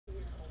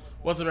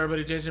What's up,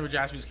 everybody? Jason for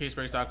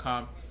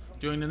JaspysCaseBreaks.com,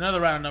 doing another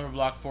random number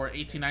block for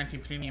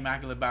 18-19 Panini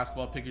Immaculate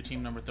Basketball. Pick your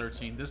team number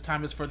 13. This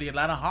time it's for the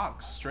Atlanta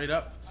Hawks, straight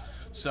up.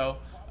 So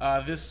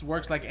this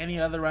works like any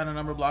other random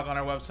number block on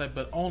our website,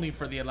 but only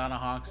for the Atlanta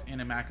Hawks in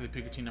Immaculate.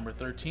 Pick your team number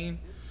 13.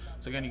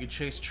 So again, you can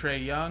chase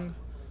Trae Young.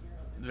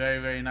 Very,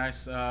 very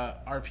nice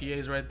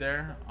RPAs right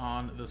there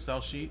on the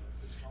sell sheet.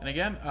 And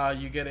again,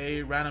 you get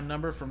a random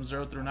number from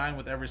 0 through 9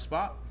 with every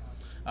spot.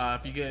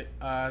 If you get,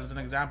 as an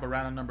example,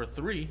 random number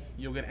 3,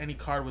 you'll get any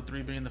card with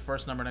 3 being the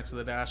first number next to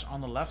the dash on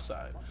the left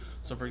side.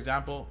 So, for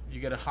example, you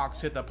get a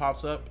Hawks hit that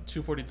pops up,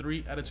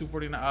 243 out of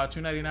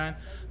 299.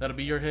 That'll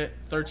be your hit.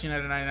 13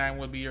 out of 99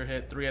 would be your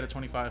hit. 3 out of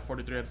 25,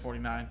 43 out of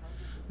 49,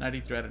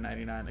 93 out of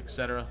 99,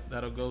 etc.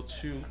 That'll go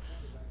to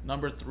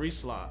number 3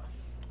 slot.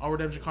 All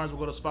redemption cards will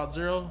go to spot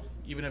 0.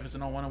 Even if it's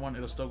an 1-on-1,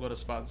 it'll still go to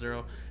spot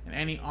 0. And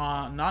any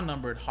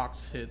non-numbered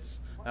Hawks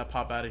hits that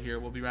pop out of here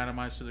will be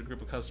randomized to the group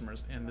of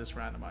customers in this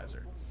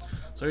randomizer.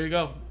 So here you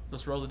go.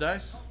 Let's roll the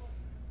dice.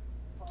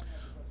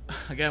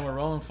 Again, we're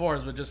rolling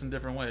 4s, but just in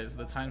different ways.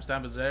 The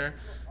timestamp is there,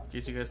 in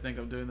case you guys think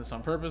I'm doing this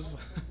on purpose.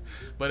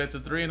 But it's a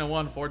 3 and a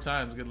 1 4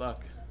 times. Good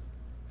luck.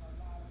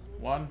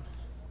 1,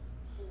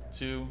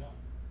 2,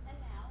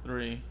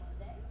 3,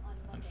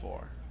 and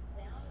 4.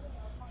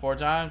 4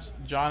 times.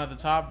 John at the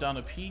top, down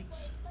to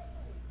Pete.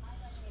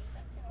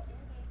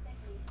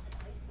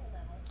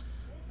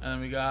 And then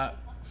we got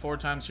 4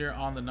 times here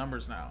on the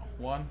numbers now.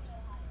 1,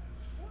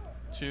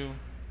 2,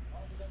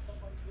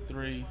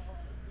 3,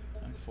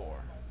 and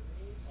 4.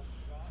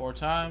 4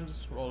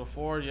 times. Roll to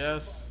 4.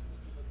 Yes.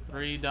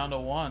 3 down to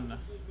 1.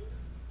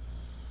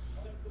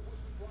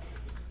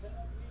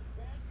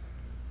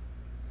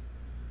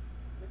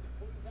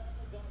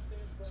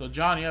 So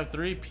John, you have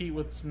 3. Pete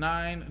with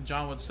 9.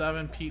 John with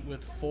 7. Pete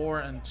with 4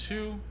 and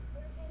 2.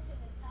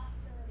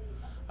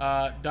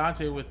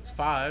 Dante with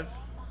 5.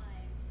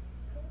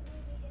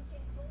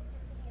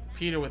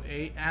 Peter with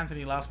 8,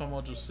 Anthony last by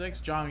mojo 6,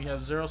 John you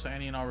have 0, so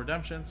any and all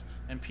redemptions,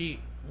 and Pete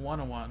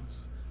 1-on-1s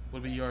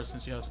would be yours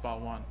since you have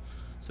spot 1.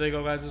 So there you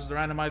go, guys. This is the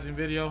randomizing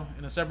video.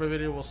 In a separate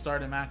video, we'll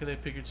start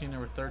Immaculate. Pick your team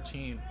number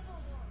 13.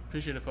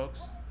 Appreciate it,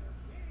 folks.